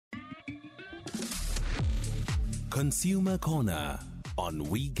Consumer Corner on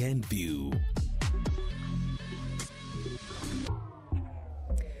Weekend View.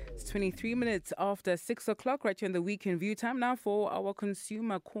 It's 23 minutes after 6 o'clock, right here in the Weekend View. Time now for our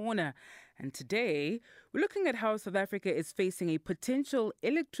Consumer Corner. And today, we're looking at how South Africa is facing a potential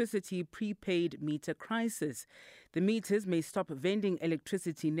electricity prepaid meter crisis. The meters may stop vending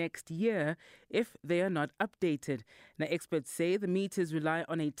electricity next year if they are not updated. Now, experts say the meters rely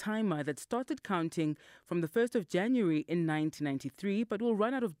on a timer that started counting from the 1st of January in 1993, but will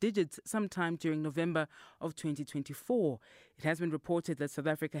run out of digits sometime during November of 2024. It has been reported that South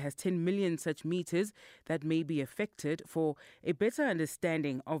Africa has 10 million such meters that may be affected. For a better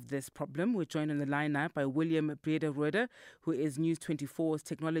understanding of this problem, we're joined on the line now by William Brederode, who is News 24's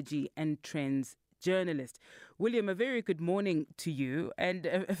technology and trends journalist. William, a very good morning to you, and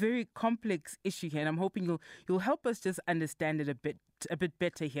a very complex issue here, and I'm hoping you'll help us just understand it a bit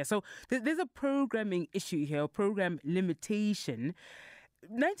better here. So there's a programming issue here, a program limitation.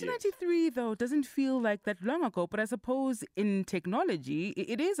 1993, yes, though, doesn't feel like that long ago, but I suppose in technology,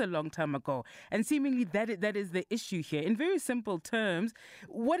 it is a long time ago. And seemingly that is the issue here. In very simple terms,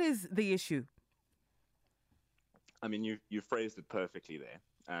 what is the issue? I mean, you phrased it perfectly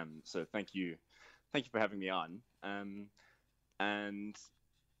there. So thank you for having me on. And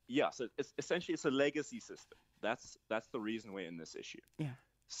yeah, so essentially it's a legacy system. That's the reason we're in this issue. Yeah.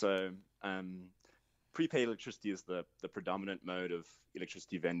 So prepaid electricity is the predominant mode of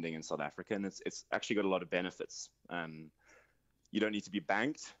electricity vending in South Africa, and it's actually got a lot of benefits. You don't need to be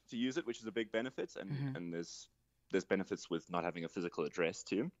banked to use it, which is a big benefit, and there's benefits with not having a physical address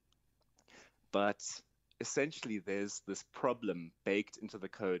too. But essentially, there's this problem baked into the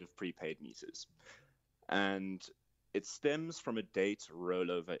code of prepaid meters, and it stems from a date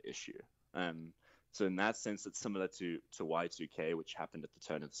rollover issue. So in that sense, it's similar to Y2K, which happened at the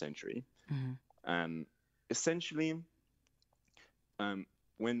turn of the century. Essentially,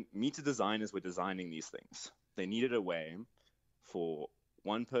 when meter designers were designing these things, they needed a way for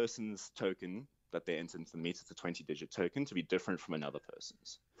one person's token that they entered into the meter, the 20-digit token, to be different from another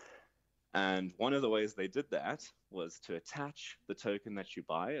person's. And one of the ways they did that was to attach the token that you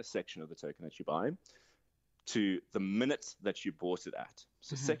buy, a section of the token that you buy, to the minute that you bought it at.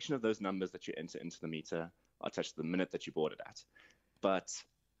 So a section of those numbers that you enter into the meter are attached to the minute that you bought it at. But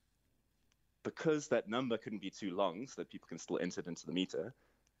because that number couldn't be too long so that people can still enter it into the meter,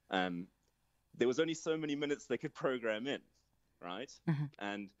 there was only so many minutes they could program in, right?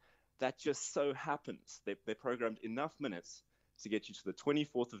 And that just so happens they programmed enough minutes to get you to the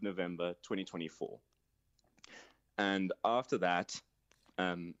 24th of November, 2024. And after that,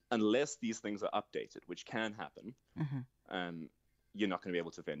 unless these things are updated, which can happen, you're not going to be able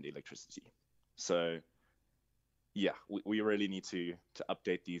to vend electricity. So yeah, we really need to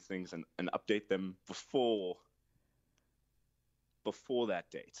update these things and update them before that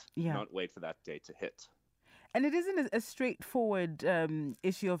date, not wait for that date to hit. And it isn't a straightforward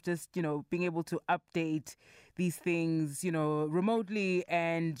issue of just, being able to update these things, remotely,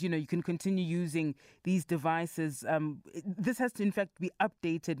 and, you can continue using these devices. This has to, in fact, be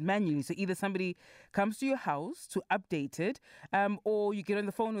updated manually. So either somebody comes to your house to update it, or you get on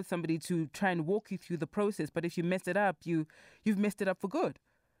the phone with somebody to try and walk you through the process. But if you mess it up, you've messed it up for good.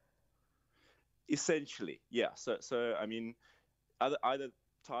 Essentially, yeah. So I mean, either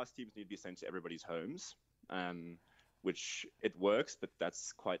task teams need to be sent to everybody's homes, which it works, but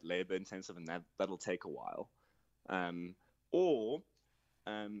that's quite labor intensive, and that'll take a while. Or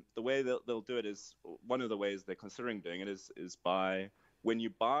the way they'll do it is, one of the ways they're considering doing it is by, when you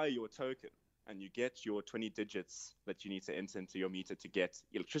buy your token and you get your 20 digits that you need to enter into your meter to get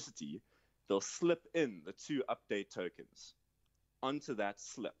electricity, they'll slip in the 2 update tokens onto that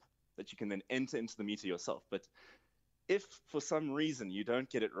slip that you can then enter into the meter yourself. But if for some reason you don't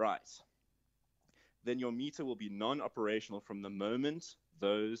get it right, then your meter will be non-operational from the moment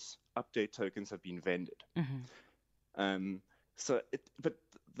those update tokens have been vended. But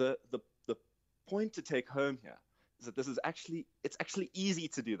the point to take home here is that it's actually easy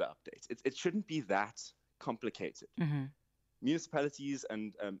to do the update. It shouldn't be that complicated. Municipalities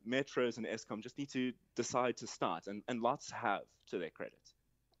and metros and Eskom just need to decide to start, and lots have, to their credit.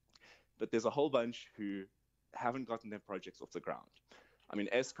 But there's a whole bunch who haven't gotten their projects off the ground. I mean,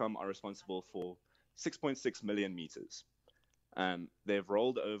 Eskom are responsible for 6.6 million meters. They've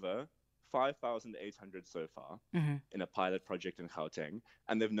rolled over 5,800 so far in a pilot project in Gauteng,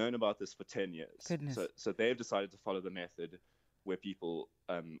 and they've known about this for 10 years. Goodness. So they've decided to follow the method where people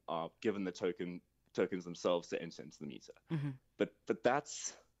are given the tokens themselves to enter into the meter. But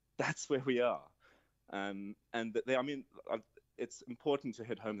that's where we are. And it's important to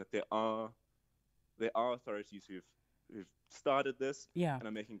hit home that there are there are authorities who've started this Yeah. and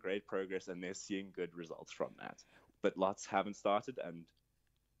are making great progress, and they're seeing good results from that. But lots haven't started, and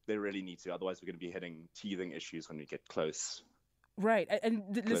they really need to. Otherwise, we're going to be hitting teething issues when we get close. Right. And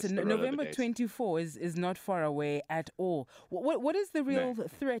listen, the rollover November date. 24 is not far away at all. What is the real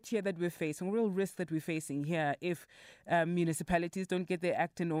threat here that we're facing, real risk that we're facing here if municipalities don't get their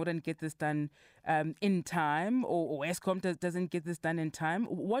act in order and get this done in time, or ESCOM doesn't get this done in time?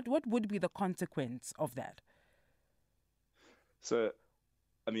 What would be the consequence of that? So,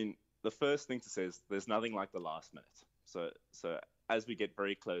 I mean, the first thing to say is there's nothing like the last minute. So as we get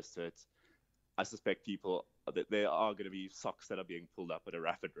very close to it, I suspect that there are going to be socks that are being pulled up at a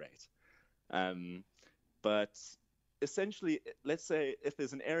rapid rate. But essentially, let's say if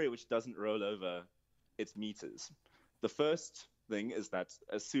there's an area which doesn't roll over its meters, the first thing is that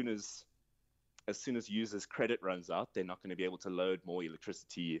as soon as users' credit runs out, they're not going to be able to load more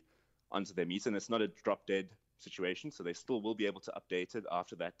electricity onto their meter. And it's not a drop dead situation, so they still will be able to update it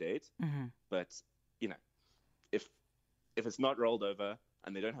after that date. Mm-hmm. But if it's not rolled over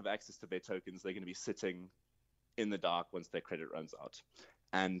and they don't have access to their tokens, they're going to be sitting in the dark once their credit runs out.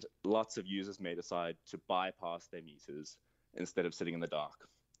 And lots of users may decide to bypass their meters instead of sitting in the dark.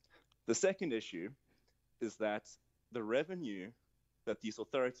 The second issue is that the revenue that these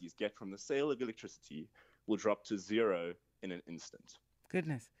authorities get from the sale of electricity will drop to zero in an instant.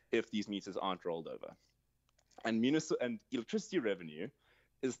 Goodness. If these meters aren't rolled over. And electricity revenue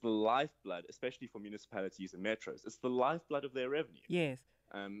is the lifeblood, especially for municipalities and metros. It's the lifeblood of their revenue. Yes.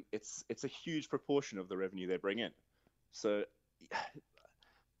 It's a huge proportion of the revenue they bring in. So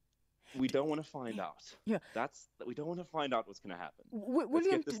we don't want to find out. Yeah. We don't want to find out what's going to happen.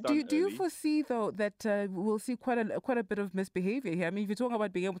 William, do you foresee, though, that we'll see quite a bit of misbehavior here? I mean, if you're talking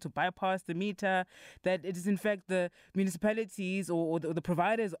about being able to bypass the meter, that it is in fact the municipalities or the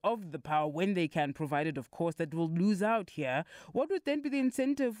providers of the power, when they can provide it, of course, that will lose out here. What would then be the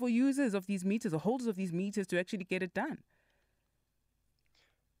incentive for users of these meters or holders of these meters to actually get it done?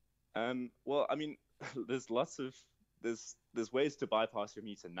 Well, I mean, there's ways to bypass your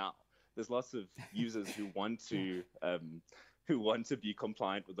meter now. There's lots of users who want to be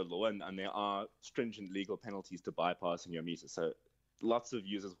compliant with the law, and there are stringent legal penalties to bypassing your meter. So lots of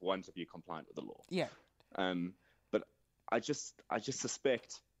users want to be compliant with the law. Yeah. But I just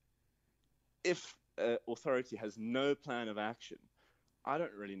suspect if authority has no plan of action, I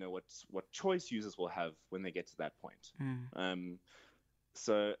don't really know what choice users will have when they get to that point.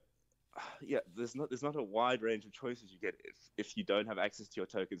 So yeah, there's not a wide range of choices you get if you don't have access to your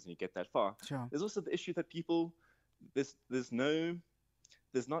tokens and you get that far. Sure. There's also the issue that there's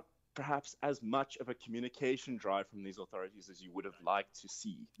not perhaps as much of a communication drive from these authorities as you would have liked to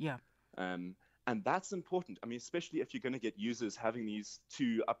see. Yeah. And that's important. I mean, especially if you're going to get users having these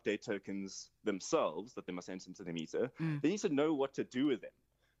 2 update tokens themselves that they must enter into their meter, they need to know what to do with them.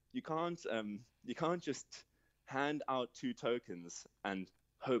 You can't just hand out 2 tokens and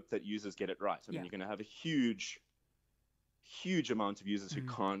hope that users get it right. I mean, you're going to have a huge amount of users who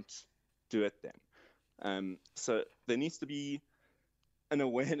can't do it then. So there needs to be an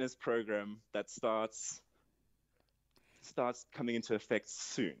awareness program that starts coming into effect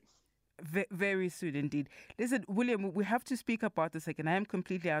soon. Very soon indeed. Listen, William, we have to speak about this again. I am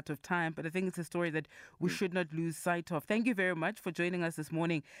completely out of time, but I think it's a story that we should not lose sight of. Thank you very much for joining us this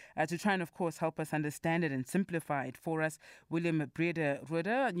morning to try and, of course, help us understand it and simplify it for us. William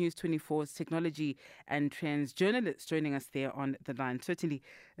Brederode, News 24's technology and trends journalist, joining us there on the line. Certainly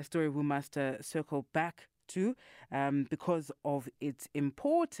a story we must circle back to because of its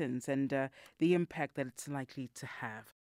importance and the impact that it's likely to have.